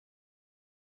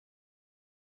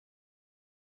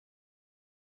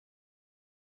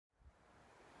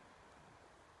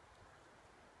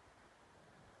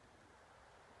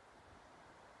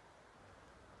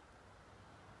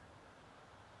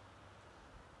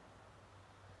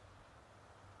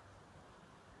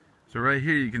So right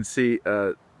here you can see,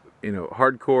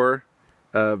 hardcore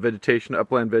vegetation,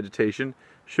 upland vegetation.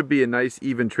 Should be a nice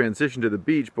even transition to the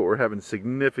beach, but we're having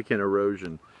significant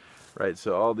erosion, right?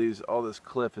 So all this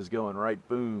cliff is going right,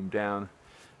 boom, down,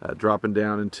 dropping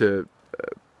down into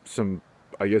some,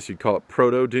 I guess you'd call it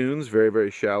proto dunes, very,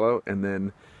 very shallow, and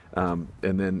then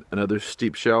another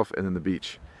steep shelf, and then the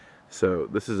beach. So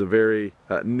this is a very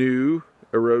new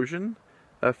erosion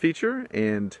feature,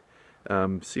 and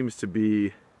seems to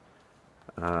be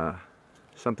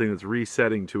something that's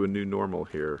resetting to a new normal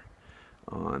here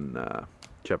on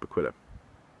Chappaquiddick.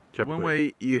 One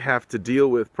way you have to deal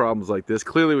with problems like this,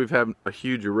 clearly we've had a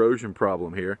huge erosion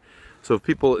problem here. So if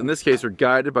people, in this case, are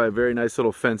guided by a very nice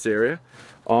little fence area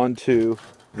onto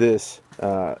this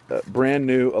brand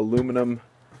new aluminum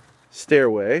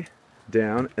stairway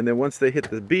down, and then once they hit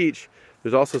the beach,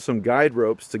 there's also some guide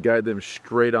ropes to guide them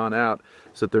straight on out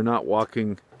so that they're not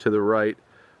walking to the right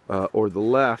or the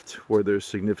left where there's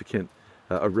significant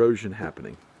erosion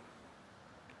happening.